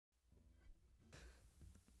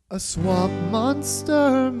A swamp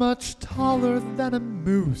monster much taller than a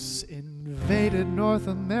moose invaded North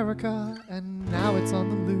America, and now it's on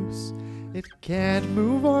the loose. It can't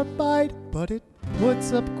move or bite, but it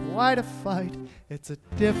puts up quite a fight. It's a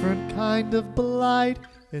different kind of blight.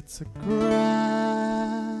 It's a grass.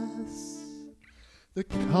 The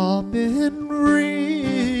common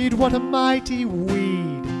reed, what a mighty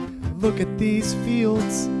weed. Look at these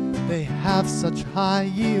fields, they have such high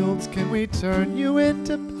yields. Can we turn you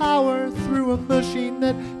into power through a machine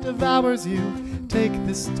that devours you? Take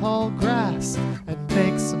this tall grass and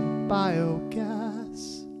make some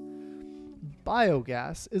biogas.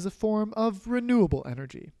 Biogas is a form of renewable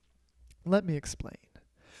energy. Let me explain.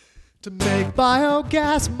 To make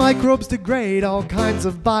biogas, microbes degrade all kinds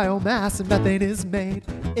of biomass, and methane is made.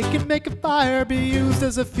 It can make a fire, be used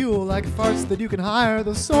as a fuel, like farts that you can hire,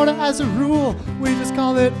 though sorta as a rule, we just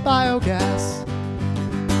call it biogas.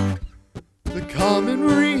 The common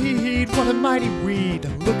reed, what a mighty weed.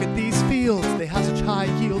 Look at these fields, they have such high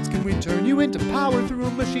yields. Can we turn you into power through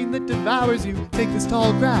a machine that devours you? Take this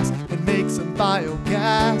tall grass and make some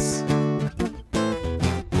biogas.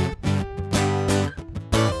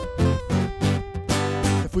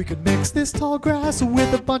 If we could mix this tall grass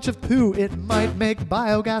with a bunch of poo, it might make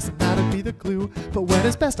biogas, and that'd be the clue. But when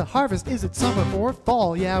is best to harvest? Is it summer or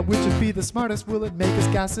fall? Yeah, which would be the smartest? Will it make us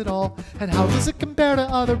gas at all? And how does it compare to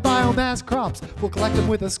other biomass crops? We'll collect them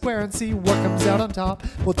with a square and see what comes out on top.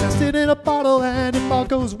 We'll test it in a bottle, and if all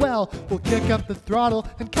goes well, we'll kick up the throttle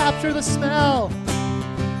and capture the smell.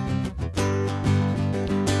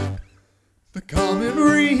 The common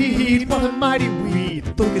reed, what a mighty weed.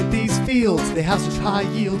 Look at these fields, they have such high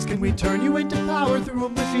yields. Can we turn you into power through a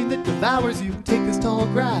machine that devours you? Take this tall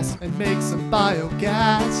grass and make some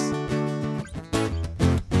biogas.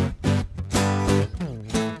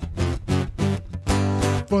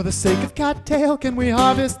 For the sake of cattail, can we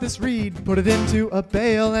harvest this reed? Put it into a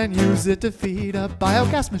bale and use it to feed a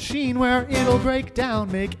biogas machine where it'll break down,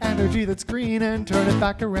 make energy that's green and turn it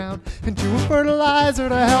back around into a fertilizer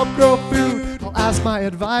to help grow food. I'll ask my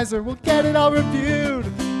advisor, we'll get it all reviewed.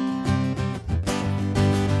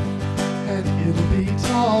 And it'll be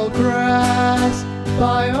tall grass,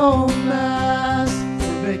 biomass,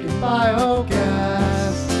 we're making biogas.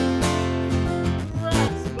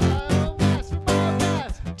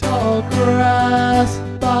 Tall grass,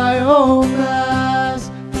 biomass,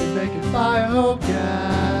 we're making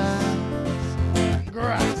biogas.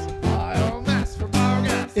 Grass, biomass for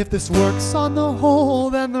biogas. If this works on the whole,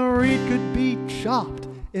 then the reed could be chopped.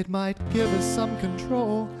 It might give us some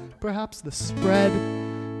control. Perhaps the spread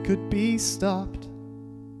could be stopped.